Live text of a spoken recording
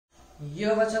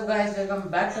Yo, what's up guys, welcome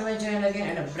back to my channel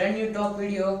again and a brand new talk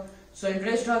video. So in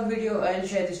today's talk video I'll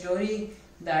share the story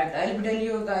that I'll be telling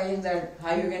you guys that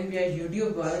how you can be a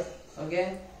YouTuber,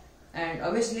 okay? And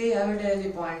obviously I will tell you the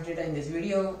points in this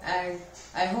video, and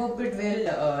I hope it will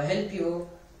help you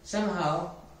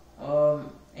somehow,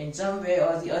 in some way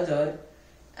or the other,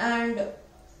 and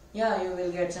yeah, you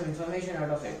will get some information out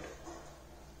of it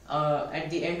at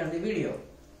the end of the video.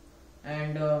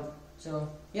 And so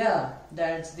yeah,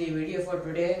 that's the video for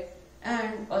today.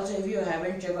 And also, if you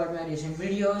haven't checked out my recent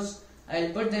videos, I'll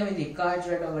put them in the cards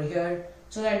right over here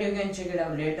so that you can check it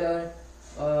out later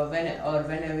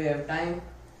whenever you have time.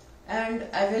 And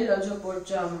I will also put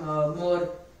some more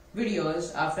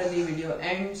videos after the video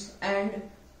ends. And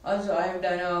also I have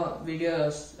done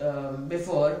videos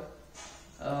before,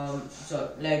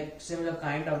 so like similar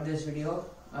kind of this video.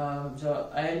 So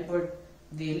I'll put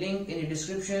the link in the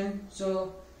description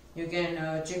so you can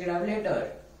check it out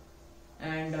later.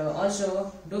 And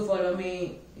also do follow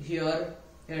me here.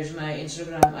 Here's my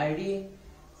Instagram ID,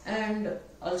 and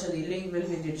also the link will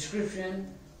be in the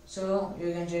description so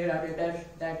you can check it out later,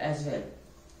 that as well.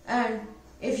 And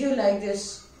if you like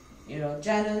this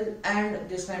channel and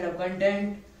this kind of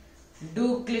content,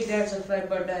 do click that subscribe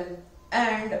button.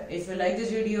 And if you like this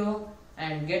video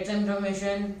and get some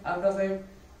information out of it,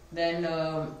 then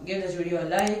give this video a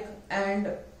like and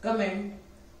comment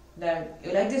that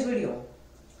you like this video.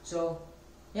 So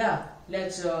yeah,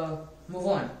 let's move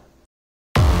on.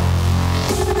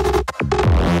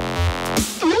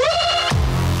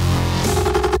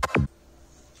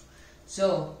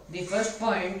 So the first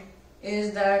point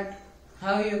is that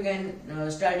how you can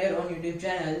start your own YouTube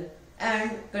channel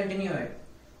and continue it.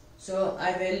 So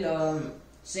I will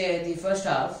say the first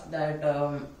half, that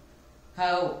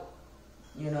how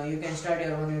you can start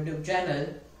your own YouTube channel,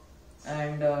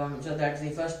 and so that's the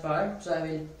first part. So I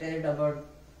will tell it about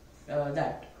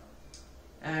that.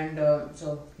 And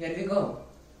so here we go.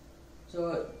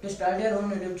 So to start your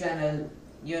own YouTube channel,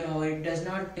 it does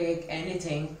not take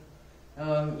anything.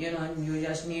 You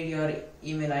just need your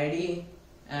email ID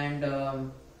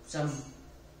and some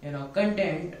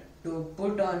content to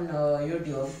put on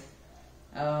YouTube,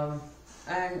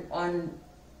 and on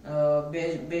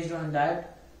based on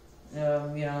that,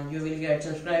 you will get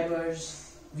subscribers,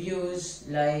 views,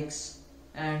 likes,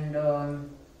 and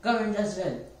comments as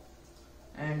well.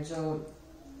 And so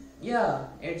yeah,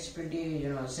 it's pretty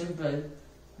simple.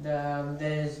 There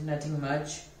is nothing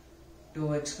much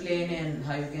to explain in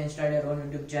how you can start your own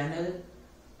YouTube channel.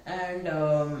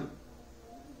 And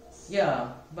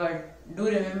yeah, but do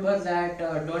remember that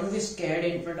don't be scared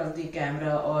in front of the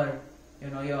camera or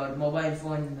your mobile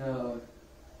phone.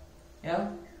 Yeah,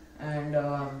 and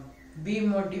be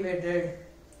motivated,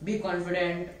 be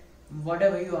confident,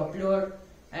 whatever you upload,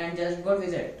 and just go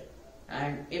with it.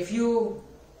 And if you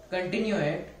continue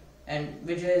it, and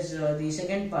which is the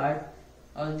second part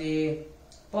of the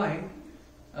point,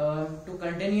 to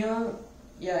continue,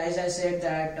 yeah, as I said,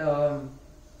 that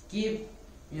keep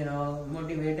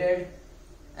motivated,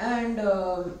 and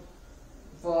to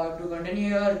continue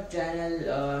your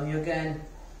channel, you can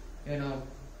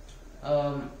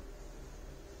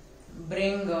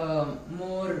bring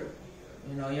more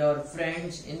your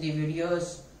friends in the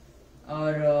videos,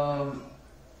 or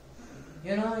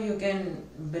you can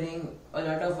bring a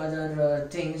lot of other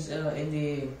things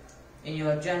in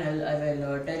your channel. I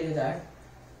will tell you that.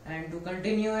 And to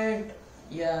continue it,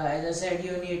 yeah, as I said,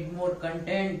 you need more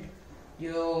content.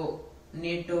 You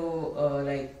need to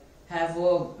have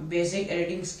basic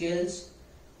editing skills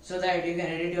so that you can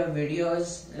edit your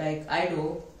videos like I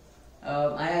do.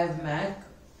 I have Mac,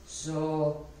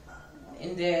 so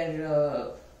in there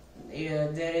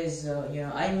there is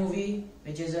iMovie,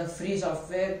 which is a free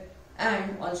software,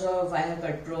 and also Final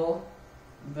Cut Pro,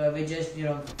 which is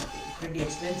pretty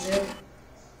expensive.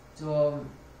 So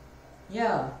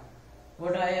yeah,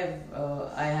 what I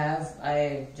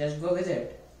just go with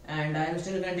it, and I am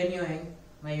still continuing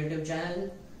my YouTube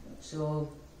channel.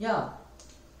 So yeah,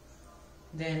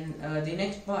 then the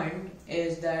next point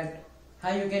is that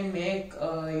how you can make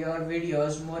your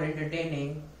videos more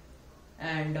entertaining,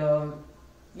 and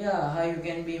yeah, how you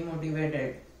can be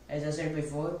motivated, as I said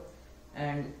before.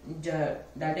 And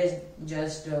that is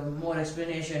just more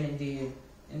explanation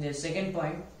in the second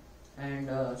point. And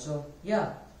so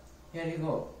yeah, here you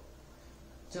go.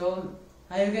 So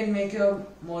how you can make your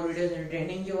more videos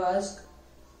entertaining, you ask?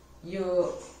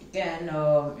 You can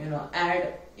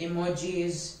add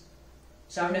emojis,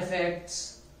 sound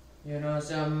effects,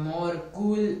 some more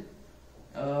cool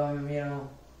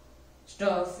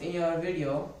stuff in your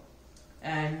video.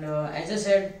 And as I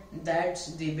said,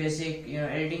 that's the basic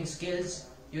editing skills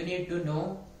you need to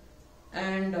know.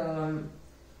 And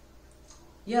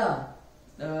yeah,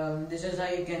 this is how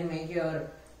you can make your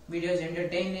videos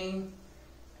entertaining.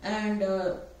 And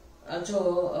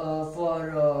also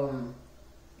for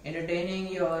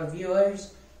entertaining your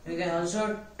viewers, you can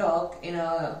also talk in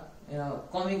a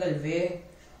comical way,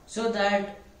 so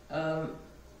that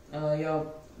your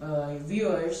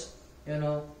viewers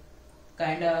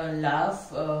kind of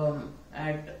laugh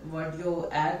at what you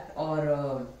act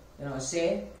or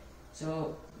say.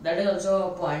 So that is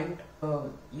also a point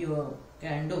you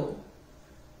can do.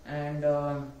 And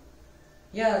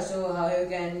yeah, so how you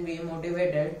can be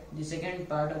motivated, the second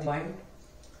part of the point.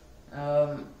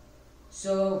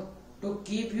 So to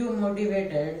keep you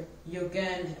motivated, you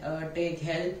can take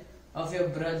help of your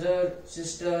brother,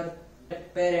 sister,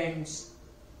 parents,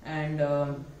 and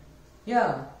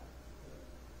yeah,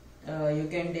 you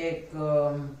can take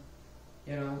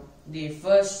the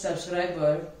first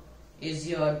subscriber is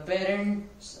your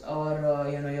parents, or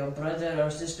your brother or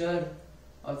sister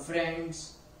or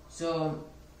friends. So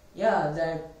yeah,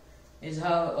 that is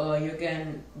how you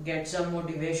can get some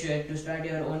motivation to start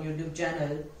your own YouTube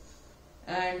channel.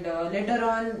 And later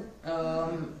on,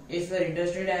 if you're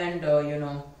interested and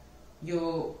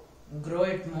you grow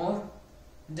it more,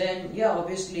 then yeah,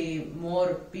 obviously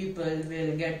more people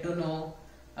will get to know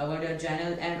about your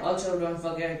channel. And also don't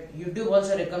forget, YouTube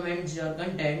also recommends your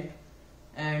content.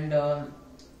 And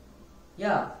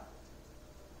yeah,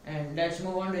 and let's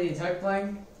move on to the third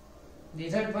point. The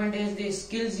third point is the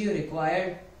skills you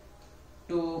required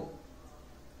to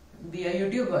be a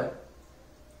YouTuber.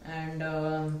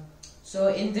 And so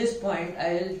in this point,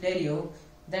 I will tell you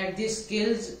that the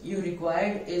skills you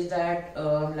required is that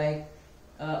I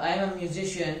am a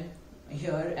musician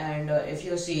here, and if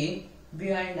you see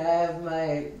behind, I have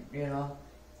my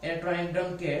electronic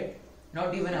drum kit,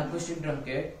 not even acoustic drum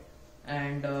kit.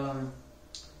 And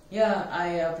yeah,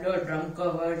 I upload drum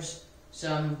covers,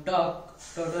 some talk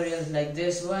tutorials like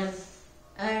this one,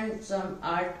 and some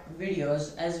art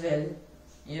videos as well,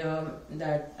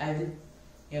 that I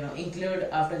will include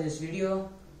after this video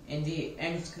in the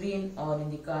end screen or in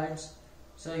the cards,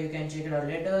 so you can check it out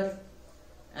later.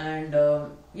 And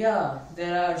yeah,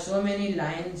 there are so many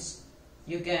lines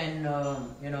you can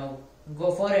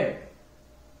go for it.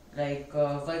 Like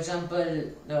for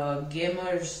example,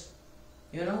 gamers,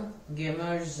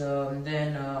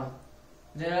 then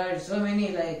there are so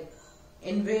many, like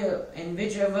in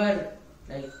whichever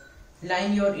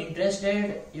line you're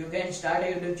interested, you can start a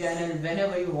YouTube channel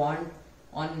whenever you want.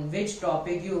 On which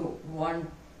topic you want,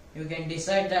 you can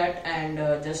decide that, and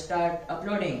just start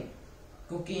uploading.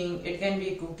 Cooking, it can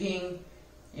be cooking,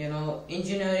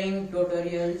 engineering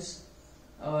tutorials,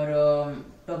 or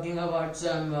talking about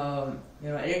some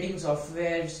editing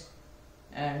softwares.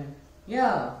 And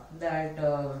yeah, that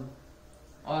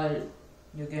all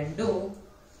you can do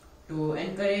to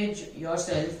encourage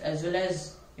yourself as well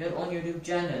as your own YouTube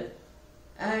channel.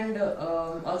 And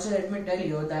also let me tell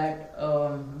you that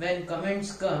when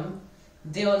comments come,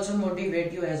 they also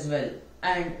motivate you as well,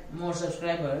 and more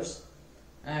subscribers.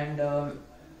 And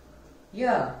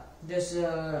yeah, this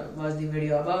was the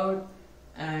video about.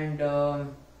 And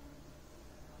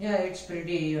yeah, it's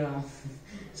pretty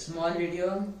small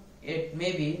video. It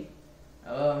may be,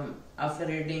 after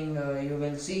editing you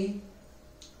will see.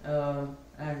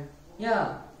 And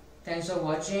yeah, thanks for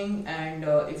watching. And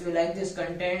if you like this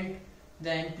content,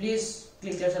 then please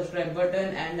click the subscribe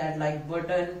button and that like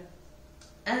button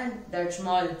and that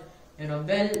small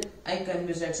bell icon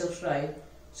beside subscribe,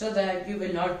 so that you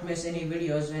will not miss any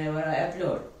videos whenever I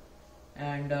upload.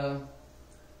 And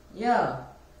yeah,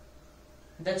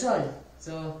 that's all.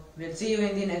 So we'll see you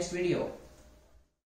in the next video.